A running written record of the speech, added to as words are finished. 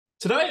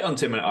Today on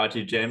 10-Minute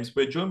IT Jams,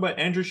 we're joined by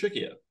Andrew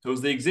Shikhiar, who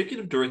is the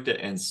Executive Director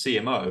and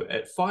CMO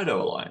at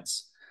FIDO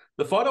Alliance.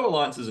 The FIDO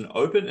Alliance is an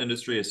open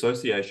industry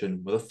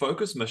association with a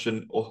focused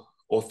mission or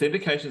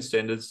authentication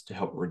standards to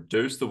help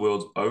reduce the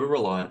world's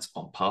over-reliance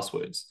on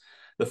passwords.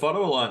 The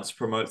FIDO Alliance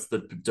promotes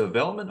the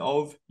development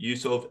of,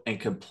 use of, and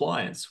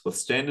compliance with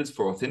standards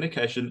for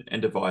authentication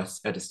and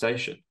device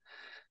attestation.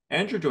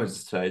 Andrew joins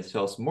us today to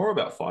tell us more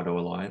about FIDO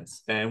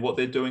Alliance and what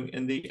they're doing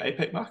in the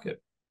APAC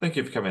market. Thank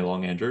you for coming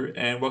along, Andrew,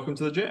 and welcome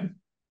to the Jam.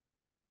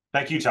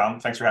 Thank you, Tom.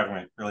 Thanks for having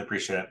me. Really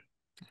appreciate it.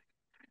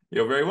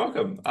 You're very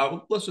welcome.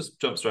 Let's just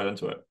jump straight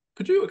into it.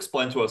 Could you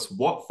explain to us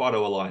what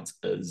FIDO Alliance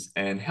is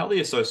and how the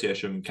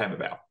association came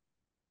about?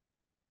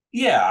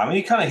 Yeah, I mean,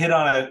 you kind of hit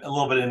on it a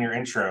little bit in your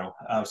intro.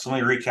 So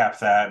let me recap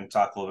that and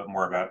talk a little bit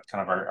more about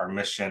kind of our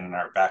mission and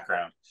our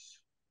background.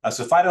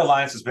 So FIDO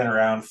Alliance has been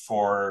around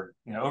for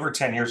over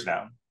 10 years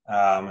now.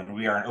 And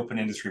we are an open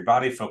industry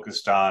body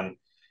focused on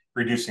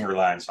reducing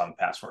reliance on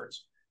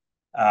passwords.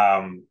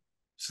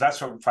 So that's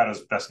what FIDO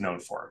is best known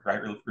for, right?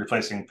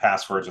 Replacing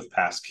passwords with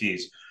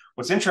passkeys.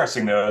 What's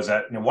interesting, though, is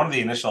that one of the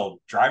initial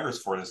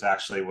drivers for this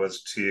actually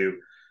was to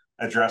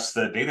address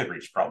the data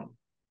breach problem.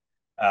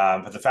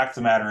 But the fact of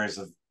the matter is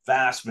the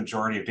vast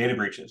majority of data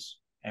breaches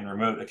and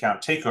remote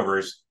account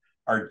takeovers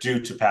are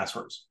due to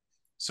passwords.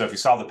 So if you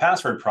solve the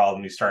password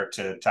problem, you start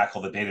to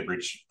tackle the data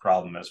breach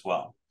problem as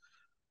well.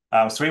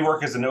 So we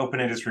work as an open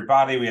industry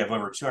body. We have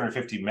over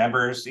 250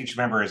 members. Each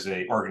member is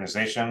an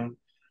organization.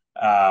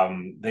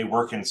 They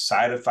work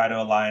inside of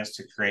FIDO Alliance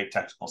to create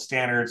technical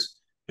standards,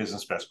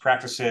 business best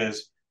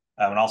practices,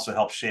 and also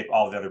help shape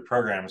all the other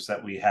programs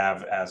that we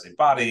have as a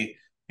body,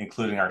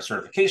 including our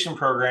certification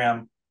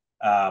program,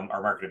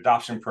 our market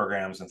adoption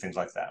programs, and things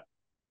like that.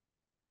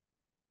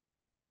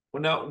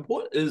 Well, now,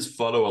 what is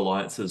FIDO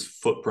Alliance's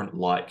footprint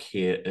like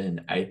here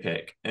in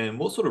APAC, and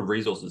what sort of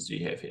resources do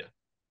you have here?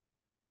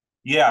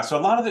 Yeah, so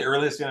a lot of the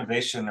earliest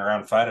innovation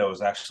around FIDO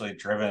was actually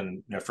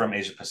driven from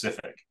Asia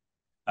Pacific.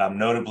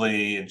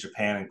 Notably in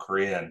Japan and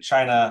Korea and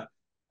China.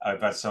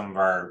 I've got some of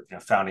our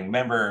founding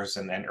members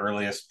and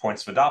earliest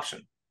points of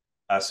adoption.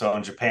 So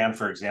in Japan,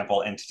 for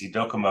example, NTT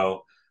Docomo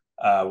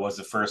was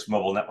the first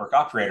mobile network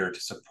operator to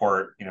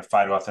support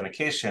FIDO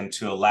authentication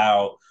to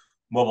allow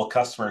mobile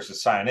customers to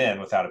sign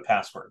in without a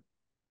password.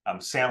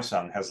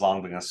 Samsung has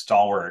long been a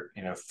stalwart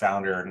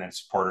founder and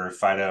supporter of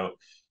FIDO,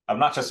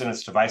 not just in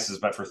its devices,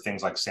 but for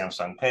things like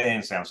Samsung Pay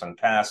and Samsung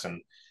Pass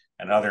and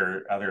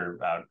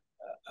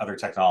other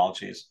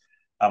technologies.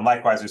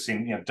 Likewise, we've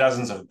seen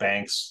dozens of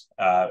banks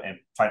and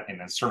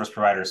service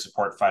providers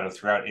support FIDO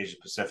throughout Asia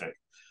Pacific.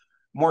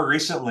 More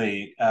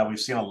recently, we've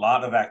seen a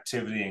lot of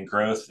activity and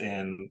growth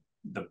in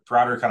the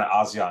broader kind of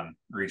ASEAN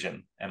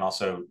region and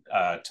also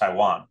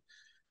Taiwan,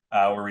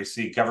 where we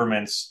see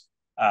governments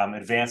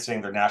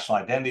advancing their national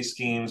identity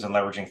schemes and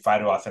leveraging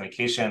FIDO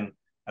authentication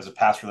as a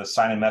passwordless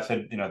sign-in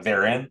method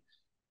therein.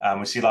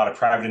 We see a lot of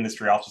private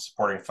industry also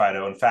supporting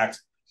FIDO. In fact,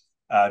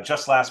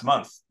 just last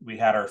month, we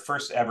had our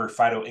first ever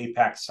FIDO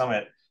APAC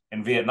Summit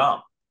in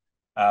Vietnam,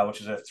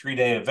 which is a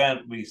 3-day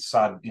event. We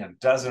saw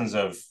dozens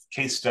of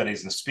case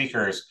studies and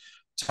speakers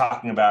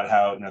talking about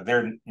how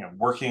they're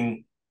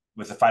working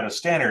with the FIDO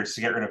standards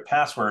to get rid of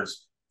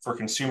passwords for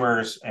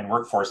consumers and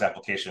workforce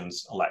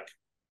applications alike.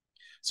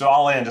 So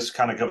all in, just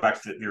kind of go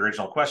back to the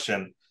original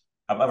question,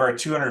 of our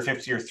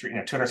 250 or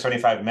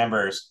 275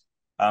 members,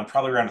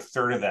 probably around a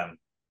third of them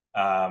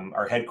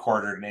are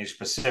headquartered in Asia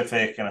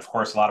Pacific, and of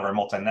course, a lot of our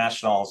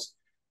multinationals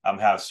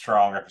have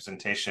strong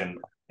representation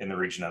in the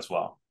region as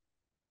well.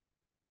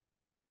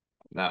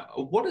 Now,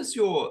 what is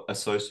your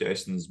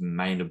association's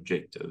main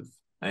objective,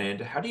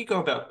 and how do you go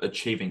about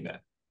achieving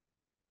that?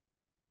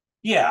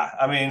 Yeah,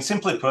 I mean,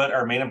 simply put,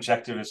 our main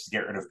objective is to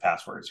get rid of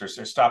passwords or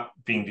stop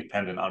being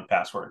dependent on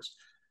passwords.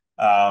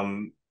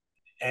 And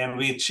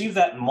we achieve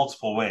that in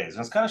multiple ways.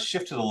 And it's kind of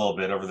shifted a little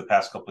bit over the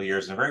past couple of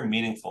years in a very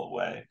meaningful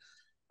way.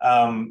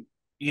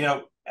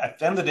 At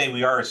the end of the day,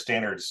 we are a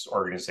standards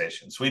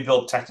organization. So we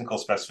build technical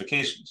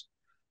specifications.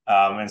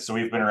 And so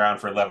we've been around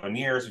for 11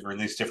 years. We've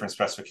released different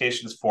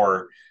specifications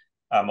for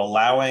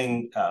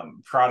allowing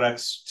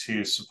products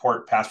to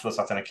support passwordless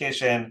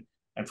authentication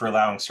and for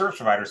allowing service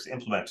providers to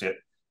implement it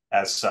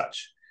as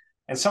such.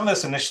 And some of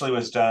this initially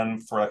was done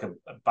for like a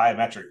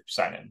biometric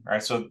sign-in,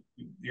 right? So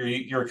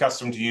you're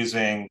accustomed to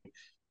using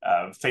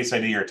Face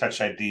ID or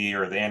Touch ID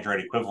or the Android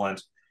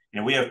equivalent.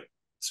 We have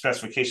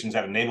specifications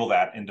that enable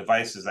that in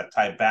devices that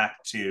tie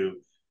back to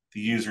the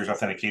user's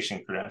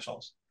authentication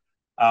credentials.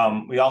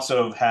 We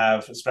also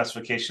have a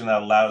specification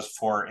that allows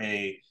for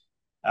a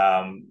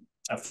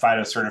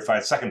FIDO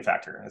certified second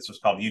factor. This was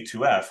called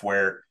U2F,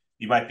 where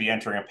you might be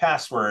entering a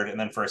password, and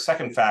then for a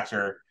second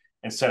factor,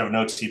 instead of an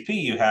OTP,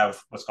 you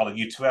have what's called a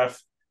U2F,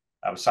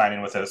 sign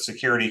in with a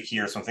security key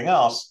or something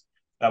else,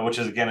 which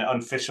is, again, an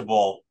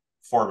unphishable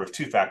form of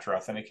two-factor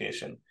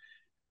authentication.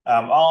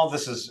 All of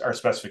this is our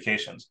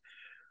specifications.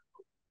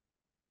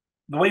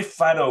 The way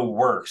FIDO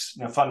works,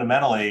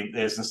 fundamentally,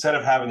 is instead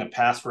of having a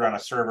password on a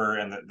server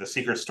and the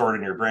secret stored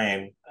in your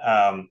brain,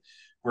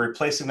 we're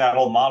replacing that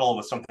old model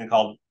with something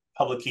called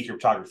public key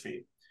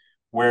cryptography,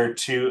 where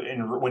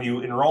when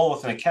you enroll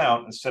with an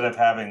account, instead of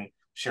having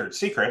shared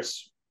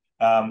secrets,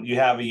 you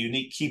have a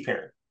unique key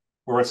pair,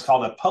 where what's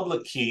called a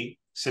public key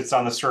sits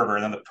on the server,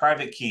 and then the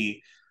private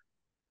key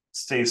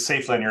stays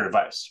safely on your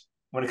device.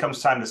 When it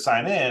comes time to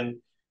sign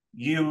in,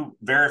 you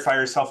verify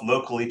yourself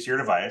locally to your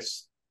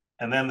device,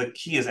 and then the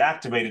key is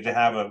activated to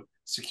have a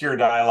secure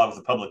dialogue with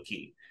the public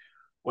key.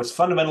 What's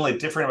fundamentally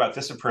different about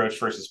this approach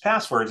versus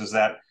passwords is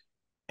that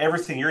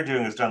everything you're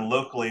doing is done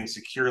locally and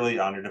securely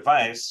on your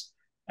device,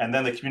 and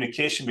then the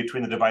communication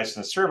between the device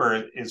and the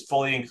server is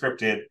fully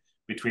encrypted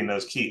between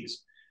those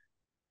keys.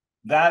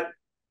 That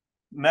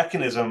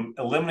mechanism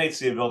eliminates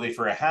the ability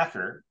for a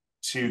hacker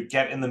to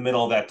get in the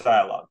middle of that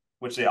dialogue,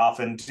 which they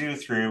often do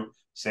through,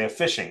 say, a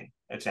phishing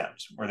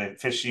attempt, where they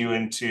phish you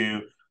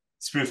into,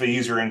 spoof a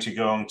user into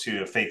going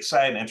to a fake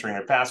site and entering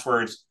their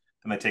passwords,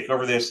 and they take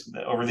over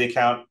the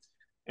account.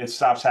 It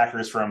stops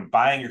hackers from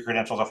buying your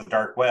credentials off the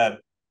dark web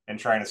and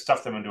trying to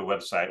stuff them into a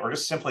website, or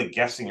just simply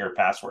guessing your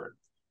password.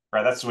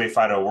 Right? That's the way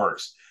FIDO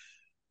works.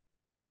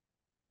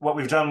 What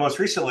we've done most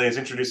recently is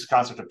introduce the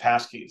concept of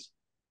Passkeys,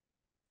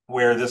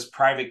 where this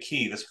private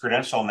key, this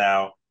credential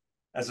now,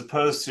 as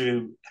opposed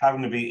to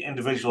having to be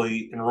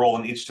individually enrolled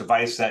in each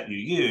device that you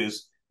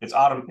use, it's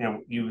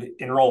you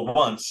enroll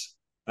once,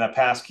 that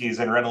passkey is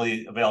then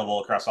readily available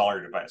across all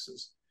your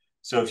devices.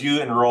 So if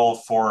you enroll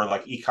for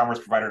like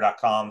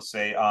ecommerceprovider.com,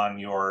 say on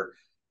your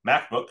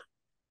MacBook,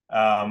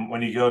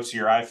 when you go to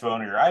your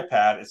iPhone or your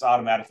iPad, it's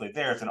automatically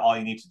there. Then all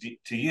you need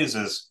to use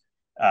is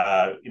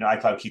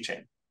iCloud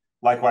Keychain.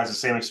 Likewise, the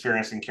same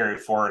experience can carry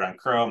forward on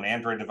Chrome,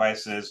 Android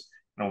devices,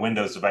 and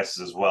Windows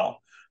devices as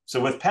well. So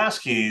with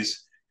passkeys,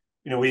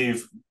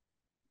 we've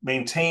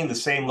maintained the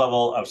same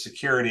level of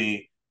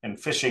security and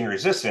phishing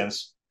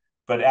resistance,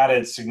 but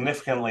added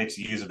significantly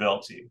to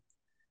usability.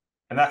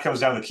 And that comes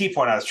down to the key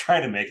point I was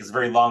trying to make. It's a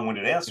very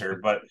long-winded answer,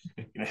 but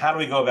how do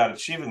we go about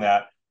achieving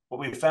that? What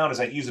we've found is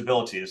that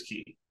usability is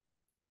key,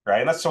 right?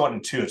 And that's somewhat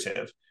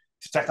intuitive.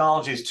 If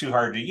technology is too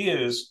hard to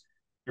use,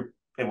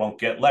 it won't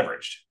get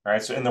leveraged,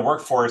 right? So in the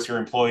workforce, your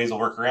employees will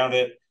work around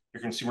it.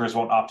 Your consumers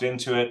won't opt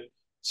into it.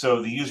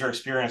 So the user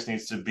experience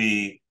needs to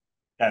be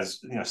as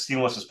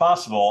seamless as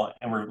possible.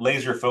 And we're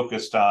laser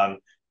focused on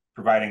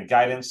providing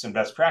guidance and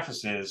best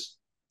practices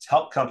to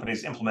help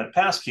companies implement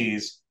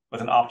passkeys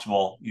with an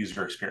optimal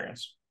user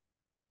experience.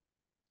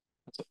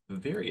 That's a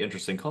very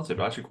interesting concept.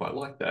 I actually quite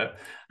like that.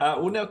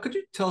 Well, now, could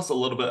you tell us a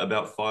little bit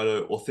about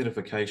FIDO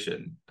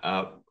Authentication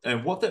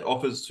and what that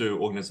offers to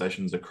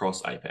organizations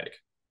across APAC?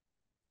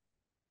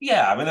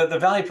 Yeah, I mean, the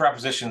value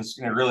proposition is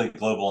really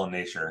global in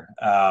nature,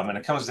 and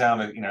it comes down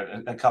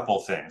to a couple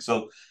of things.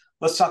 So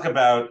let's talk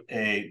about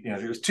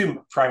there's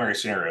two primary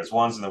scenarios.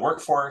 One's in the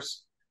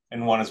workforce,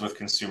 and one is with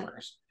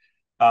consumers.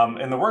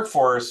 In the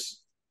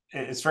workforce,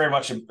 it's very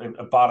much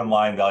a bottom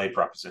line value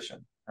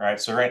proposition,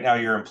 right? So right now,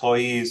 your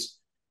employees,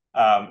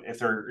 if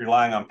they're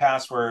relying on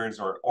passwords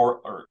or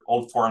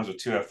old forms of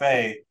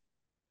 2FA,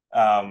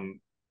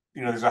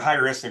 there's a high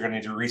risk they're going to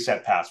need to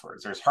reset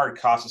passwords. There's hard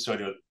costs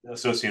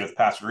associated with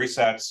password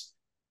resets,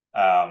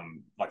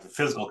 like the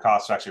physical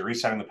costs of actually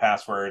resetting the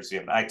passwords. You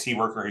have an IT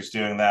worker who's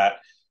doing that.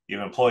 You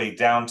have employee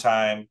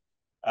downtime,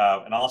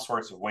 and all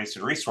sorts of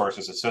wasted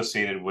resources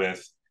associated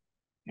with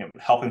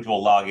helping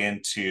people log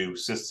into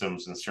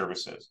systems and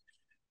services.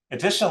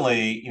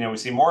 Additionally, we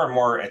see more and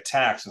more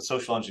attacks and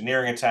social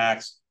engineering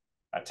attacks,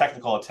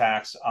 technical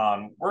attacks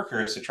on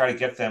workers to try to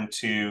get them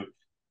to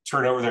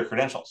turn over their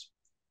credentials.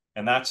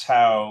 And that's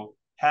how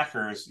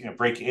hackers,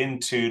 break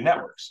into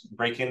networks,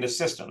 break into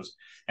systems,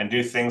 and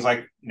do things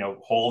like,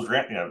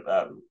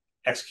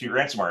 execute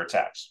ransomware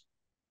attacks.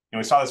 And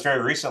we saw this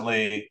very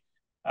recently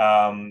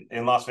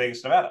in Las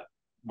Vegas, Nevada,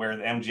 where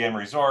the MGM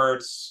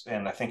Resorts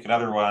and I think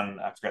another one,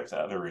 I forget the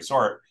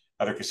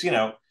other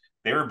casino,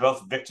 they were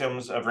both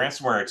victims of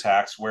ransomware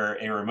attacks where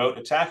a remote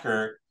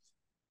attacker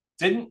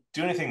didn't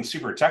do anything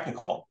super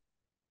technical.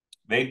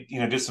 They,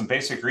 did some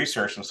basic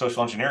research, some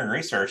social engineering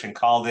research, and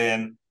called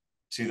in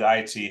to the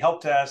IT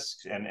help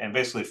desk and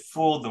basically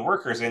fooled the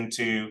workers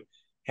into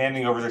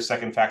handing over their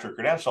second factor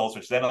credentials,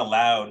 which then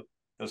allowed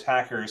those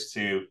hackers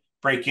to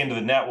break into the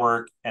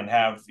network and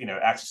have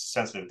access to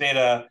sensitive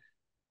data,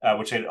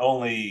 which they'd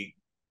only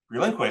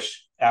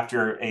relinquish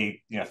after a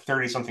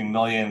 $30-something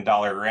million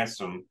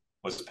ransom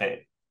was paid,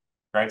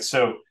 right?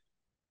 So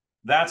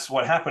that's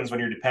what happens when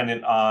you're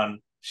dependent on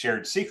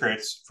shared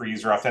secrets for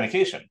user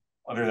authentication,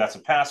 whether that's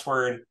a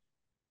password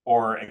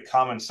or a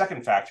common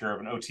second factor of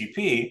an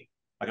OTP,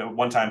 like a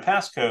one-time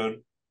passcode,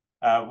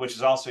 which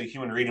is also a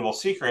human-readable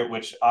secret,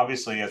 which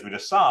obviously, as we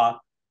just saw,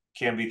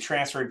 can be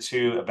transferred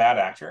to a bad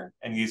actor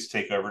and used to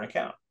take over an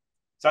account.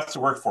 So that's the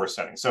workforce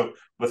setting. So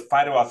with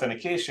FIDO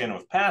authentication,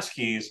 with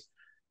passkeys,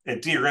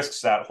 it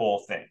de-risks that whole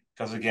thing.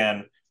 Because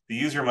again, the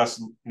user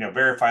must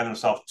verify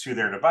themselves to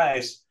their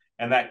device,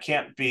 and that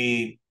can't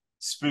be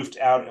spoofed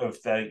out of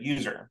the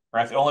user,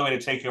 right? The only way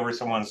to take over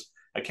someone's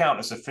account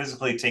is to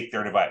physically take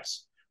their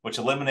device, which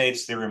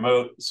eliminates the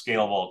remote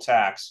scalable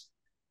attacks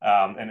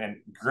and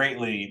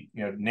greatly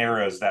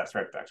narrows that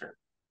threat vector.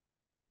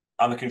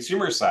 On the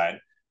consumer side,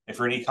 if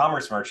you're an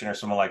e-commerce merchant or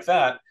someone like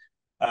that,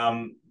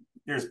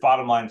 there's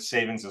bottom line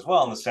savings as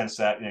well, in the sense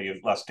that you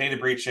have less data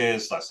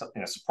breaches, less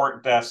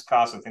support desk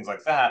costs and things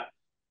like that.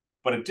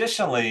 But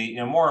additionally,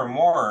 more and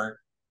more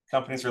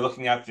companies are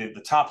looking at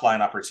the top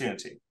line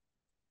opportunity,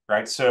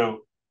 right?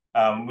 So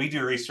we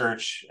do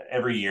research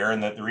every year,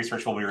 and the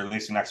research we'll be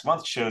releasing next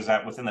month shows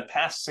that within the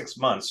past 6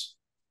 months,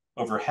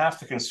 over half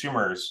the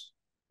consumers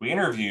we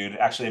interviewed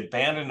actually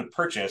abandoned a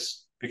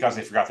purchase because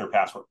they forgot their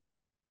password,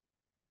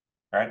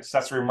 right? So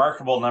that's a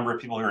remarkable number of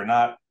people who are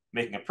not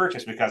making a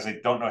purchase because they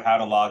don't know how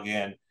to log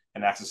in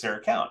and access their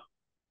account,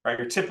 right?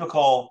 Your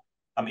typical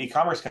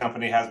e-commerce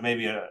company has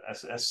maybe a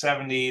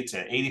 70 to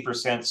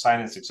 80%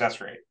 sign-in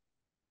success rate.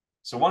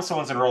 So once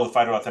someone's enrolled in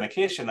FIDO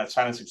authentication, that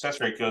sign-in success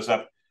rate goes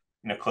up,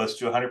 close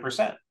to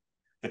 100%.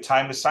 The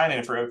time to sign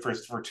in for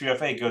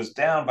 2FA goes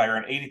down by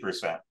around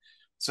 80%.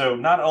 So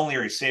not only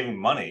are you saving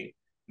money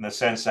in the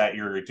sense that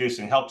you're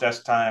reducing help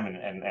desk time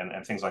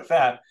and things like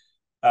that,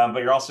 but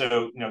you're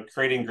also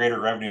creating greater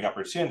revenue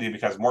opportunity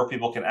because more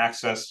people can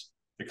access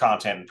the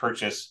content and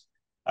purchase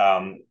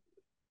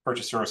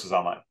services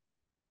online.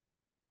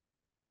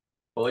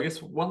 Well, I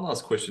guess one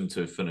last question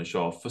to finish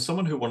off. For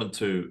someone who wanted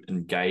to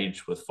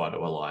engage with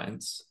FIDO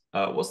Alliance,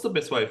 what's the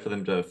best way for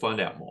them to find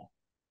out more?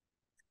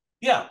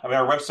 Yeah, I mean,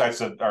 our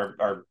website's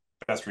our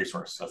best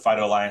resource,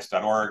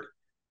 FIDOalliance.org.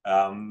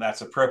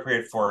 That's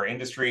appropriate for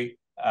industry,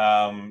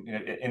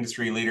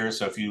 industry leaders.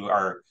 So if you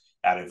are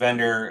at a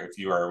vendor, if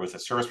you are with a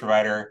service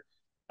provider,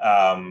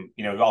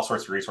 all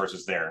sorts of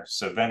resources there.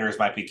 So vendors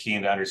might be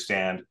keen to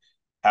understand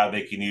how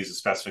they can use the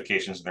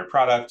specifications in their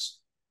products.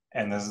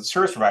 And then the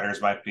service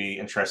providers might be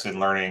interested in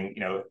learning,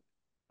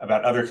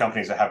 about other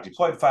companies that have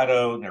deployed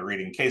FIDO,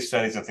 reading case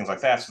studies and things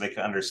like that, so they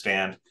can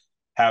understand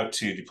how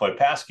to deploy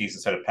passkeys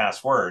instead of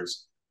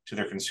passwords to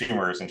their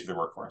consumers and to their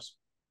workforce.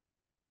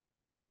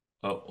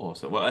 Oh,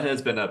 awesome. Well, it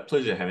has been a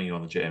pleasure having you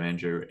on the jam,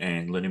 Andrew,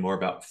 and learning more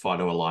about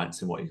FIDO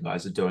Alliance and what you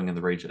guys are doing in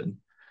the region.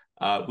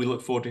 We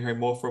look forward to hearing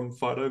more from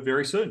FIDO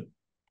very soon.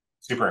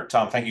 Super.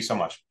 Tom, thank you so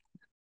much.